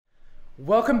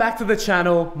Welcome back to the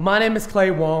channel. My name is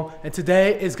Wong, and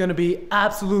today is going to be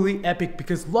absolutely epic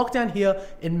because lockdown here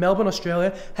in Melbourne,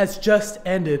 Australia has just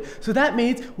ended. So that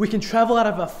means we can travel out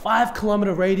of a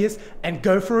 5-kilometer radius and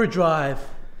go for a drive.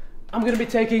 I'm going to be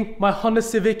taking my Honda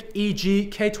Civic EG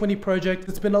K20 project.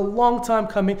 It's been a long time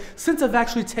coming since I've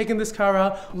actually taken this car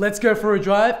out. Let's go for a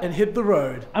drive and hit the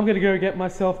road. I'm going to go get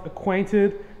myself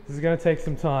acquainted. This is gonna take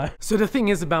some time. So the thing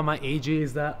is about my EG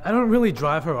is that I don't really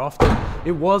drive her often.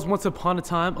 It was once upon a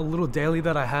time a little daily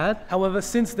that I had. However,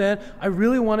 since then, I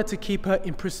really wanted to keep her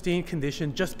in pristine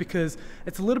condition just because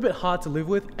it's a little bit hard to live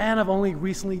with, and I've only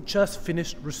recently just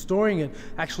finished restoring it.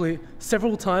 Actually,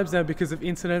 several times now because of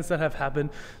incidents that have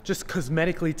happened just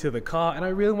cosmetically to the car, and I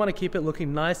really want to keep it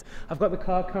looking nice. I've got the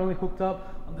car currently hooked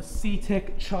up on the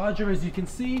C-Tech charger, as you can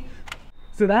see.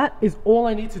 So that is all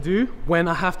I need to do when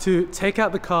I have to take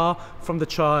out the car from the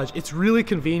charge. It's really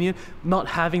convenient not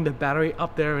having the battery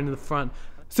up there in the front.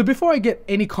 So before I get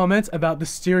any comments about the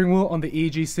steering wheel on the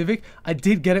EG Civic, I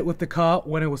did get it with the car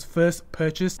when it was first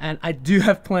purchased, and I do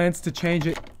have plans to change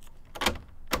it.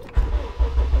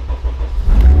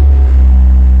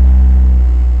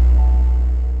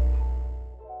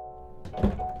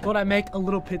 Thought I'd make a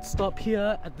little pit stop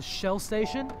here at the Shell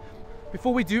station.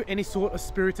 Before we do any sort of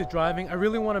spirited driving, I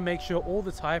really want to make sure all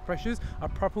the tire pressures are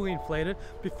properly inflated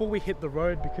before we hit the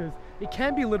road, because it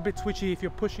can be a little bit twitchy if you're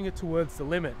pushing it towards the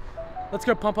limit. Let's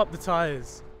go pump up the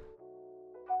tires.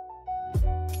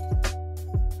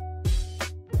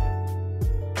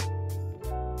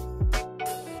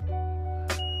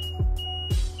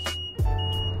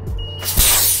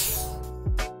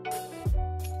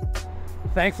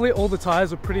 Thankfully, all the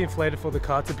tires were pretty inflated for the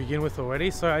car to begin with already,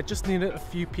 so I just needed a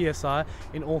few PSI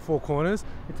in all 4 corners.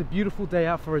 It's a beautiful day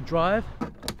out for a drive.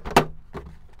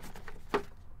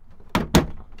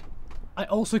 I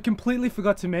also completely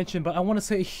forgot to mention, but I want to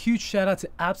say a huge shout out to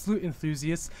Absolute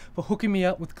Enthusiasts for hooking me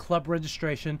up with club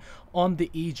registration on the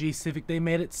EG Civic. They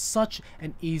made it such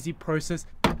an easy process.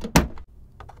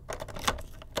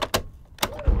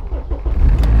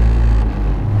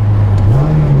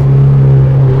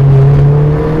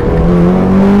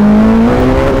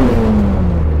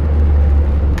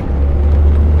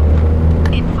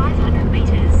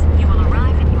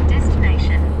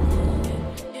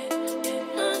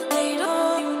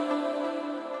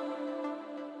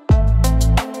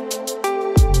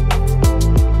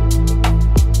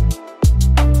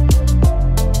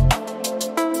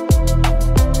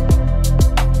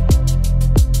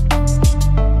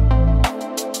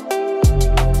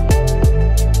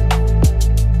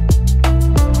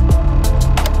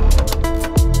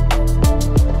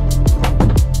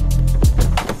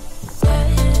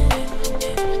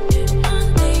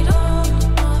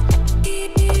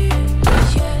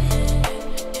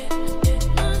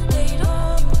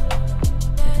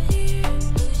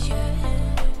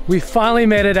 We finally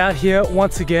made it out here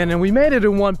once again, and we made it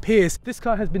in one piece. This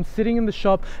car has been sitting in the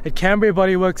shop at Cambria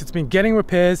Bodyworks. It's been getting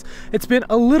repairs. It's been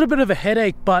a little bit of a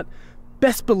headache, but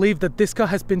best believe that this car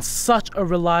has been such a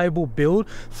reliable build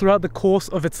throughout the course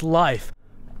of its life.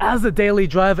 As a daily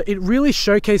driver, it really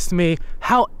showcased me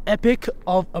how epic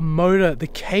of a motor the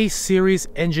K-Series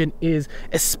engine is,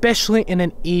 especially in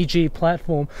an EG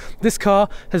platform. This car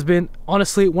has been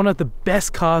honestly one of the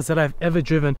best cars that I've ever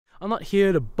driven. I'm not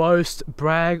here to boast,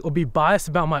 brag, or be biased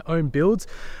about my own builds,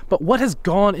 but what has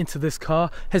gone into this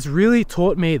car has really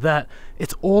taught me that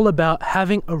it's all about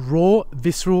having a raw,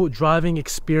 visceral driving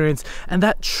experience, and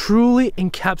that truly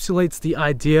encapsulates the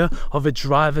idea of a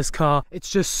driver's car.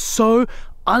 It's just so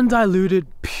undiluted,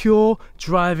 pure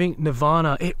driving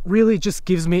nirvana. It really just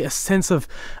gives me a sense of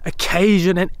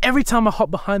occasion, and every time I hop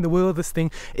behind the wheel of this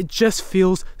thing, it just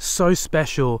feels so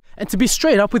special. And to be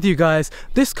straight up with you guys,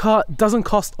 this car doesn't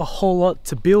cost a whole lot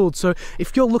to build, so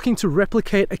if you're looking to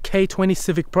replicate a K20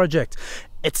 Civic project,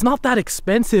 it's not that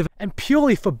expensive, and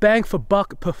purely for bang for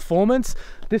buck performance,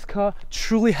 this car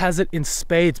truly has it in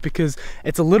spades because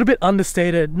it's a little bit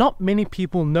understated. Not many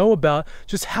people know about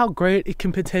just how great it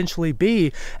can potentially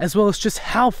be, as well as just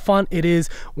how fun it is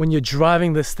when you're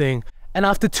driving this thing. And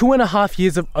after 2.5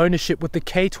 years of ownership with the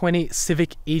K20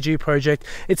 Civic EG project,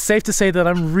 it's safe to say that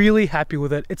I'm really happy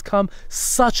with it. It's come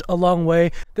such a long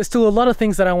way. There's still a lot of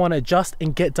things that I want to adjust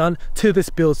and get done to this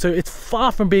build, so it's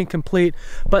far from being complete,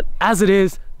 but as it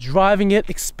is, driving it,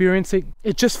 experiencing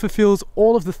it, just fulfills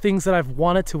all of the things that I've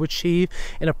wanted to achieve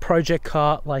in a project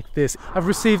car like this. I've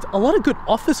received a lot of good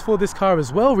offers for this car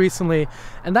as well recently,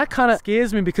 and that kind of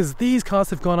scares me because these cars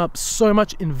have gone up so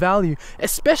much in value,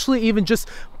 especially even just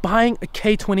buying a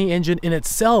K20 engine in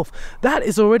itself. That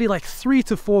is already like 3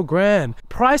 to 4 grand.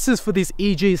 Prices for these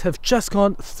EGs have just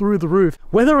gone through the roof.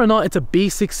 Whether or not it's a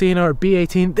B16 or a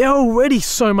B18, they're already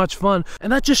so much fun,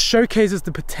 and that just showcases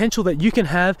the potential that you can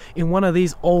have in one of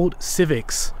these old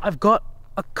Civics. I've got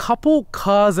a couple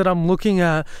cars that I'm looking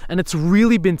at, and it's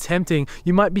really been tempting.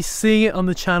 You might be seeing it on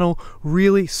the channel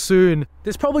really soon.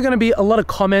 There's probably going to be a lot of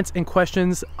comments and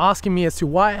questions asking me as to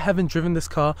why I haven't driven this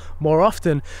car more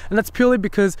often, and that's purely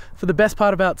because for the best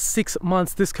part of about 6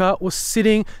 months this car was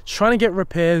sitting, trying to get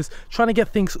repairs, trying to get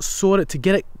things sorted to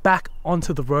get it back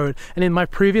onto the road. And in my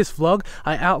previous vlog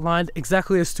I outlined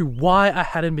exactly as to why I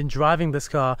hadn't been driving this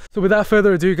car. So without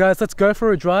further ado guys, let's go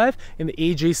for a drive in the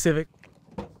EG Civic.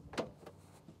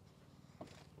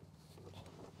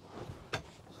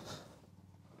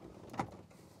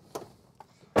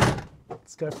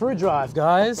 Let's go for a drive,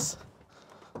 guys.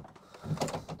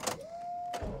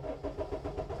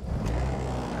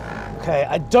 Okay,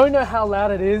 I don't know how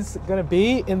loud it is gonna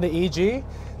be in the EG.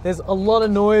 There's a lot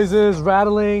of noises,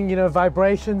 rattling, you know,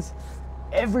 vibrations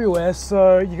everywhere.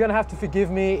 So you're gonna have to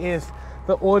forgive me if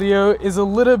the audio is a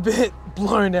little bit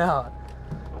blown out.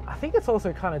 I think it's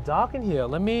also kind of dark in here.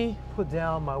 Let me put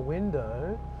down my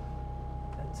window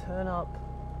and turn up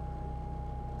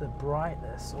the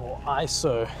brightness or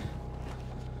ISO.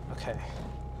 Okay,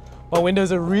 my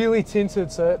windows are really tinted,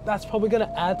 so that's probably going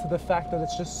to add to the fact that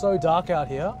it's just so dark out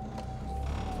here.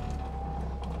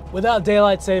 Without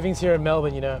daylight savings here in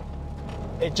Melbourne, you know,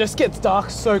 it just gets dark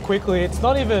so quickly. It's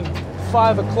not even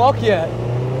 5 o'clock yet,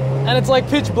 and it's like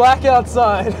pitch black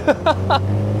outside.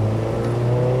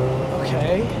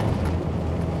 Okay,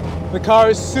 the car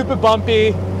is super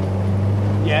bumpy.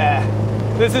 Yeah,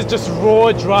 this is just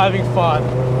raw driving fun.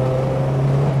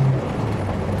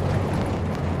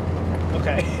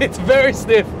 Okay, it's very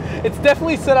stiff. It's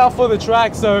definitely set out for the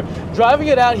track, so driving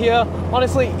it out here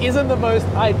honestly isn't the most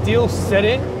ideal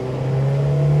setting.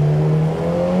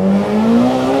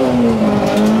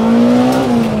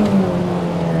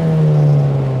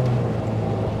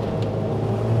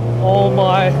 Oh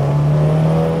my.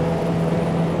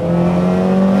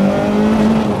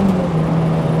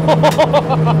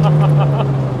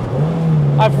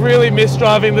 I've really missed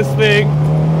driving this thing.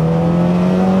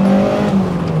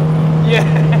 Yeah.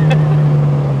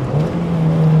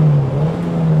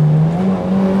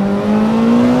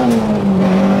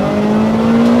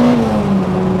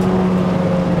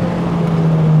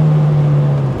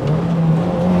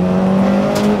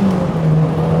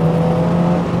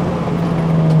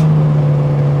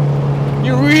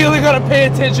 You really got to pay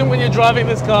attention when you're driving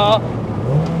this car.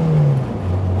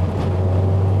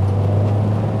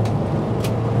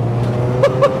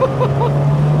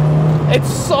 It's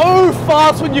so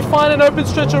fast when you find an open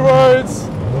stretch of roads,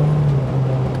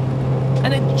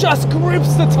 and it just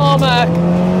grips the tarmac.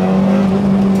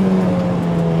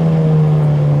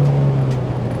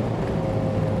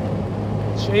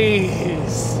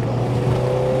 Jeez.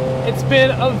 It's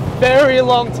been a very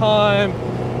long time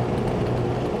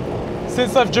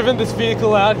since I've driven this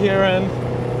vehicle out here, and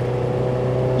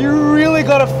you really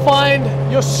gotta find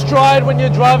your stride when you're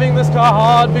driving this car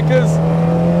hard, because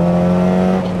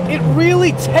it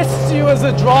really tests you as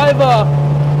a driver.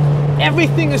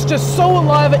 Everything is just so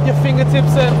alive at your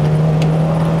fingertips, and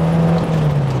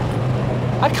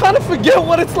I kind of forget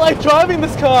what it's like driving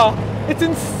this car. It's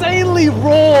insanely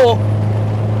raw.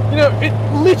 You know, it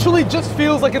literally just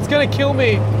feels like it's gonna kill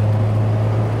me.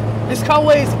 This car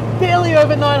weighs barely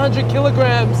over 900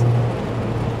 kilograms,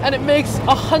 and it makes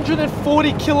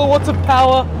 140 kilowatts of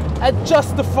power at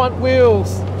just the front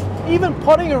wheels, even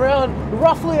potting around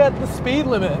roughly at the speed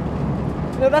limit.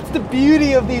 You know, that's the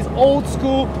beauty of these old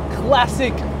school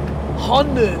classic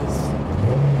Hondas.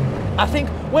 I think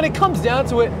when it comes down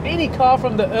to it, any car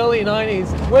from the early 90s,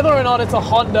 whether or not it's a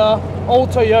Honda, old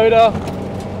Toyota,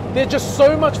 they're just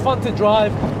so much fun to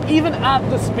drive, even at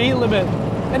the speed limit.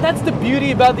 And that's the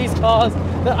beauty about these cars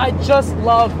that I just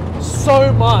love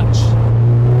so much.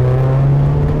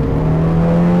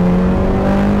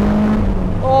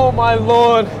 Oh my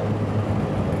Lord.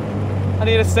 I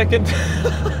need a second.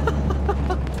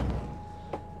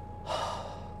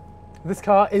 This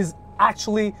car is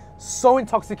actually so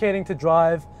intoxicating to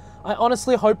drive. I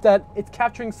honestly hope that it's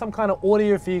capturing some kind of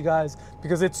audio for you guys,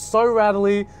 because it's so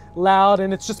rattly, loud,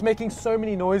 and it's just making so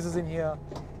many noises in here.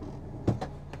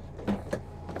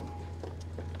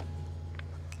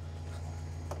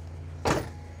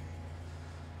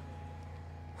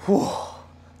 Whew.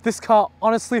 This car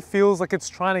honestly feels like it's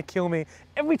trying to kill me.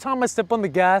 Every time I step on the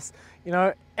gas, you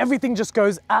know, everything just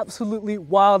goes absolutely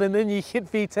wild, and then you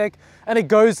hit VTEC and it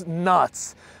goes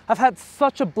nuts. I've had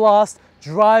such a blast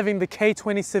driving the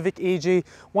K20 Civic EG.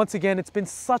 Once again, it's been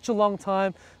such a long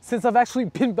time since I've actually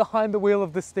been behind the wheel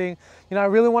of this thing. You know, I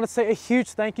really want to say a huge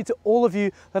thank you to all of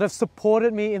you that have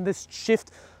supported me in this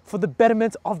shift for the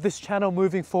betterment of this channel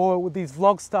moving forward with these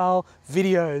vlog style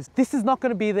videos. This is not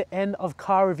going to be the end of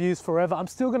car reviews forever. I'm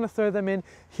still going to throw them in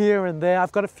here and there.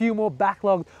 I've got a few more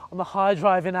backlogged on the hard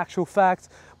drive in actual fact,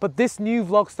 but this new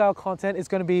vlog style content is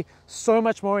going to be so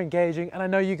much more engaging, and I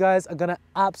know you guys are going to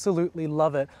absolutely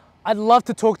love it. I'd love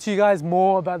to talk to you guys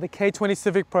more about the K20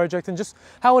 Civic project and just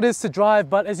how it is to drive,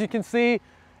 but as you can see,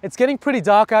 it's getting pretty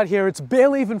dark out here. It's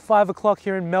barely even 5 o'clock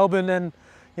here in Melbourne, and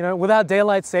you know, without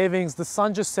daylight savings, the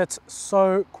sun just sets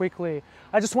so quickly.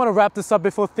 I just want to wrap this up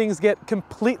before things get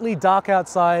completely dark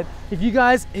outside. If you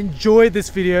guys enjoyed this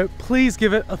video, please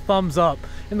give it a thumbs up.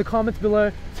 In the comments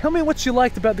below, tell me what you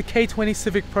liked about the K20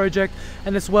 Civic project,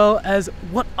 and as well as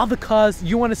what other cars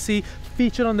you want to see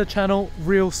featured on the channel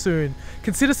real soon.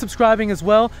 Consider subscribing as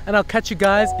well, and I'll catch you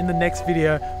guys in the next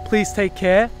video. Please take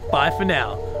care. Bye for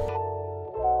now.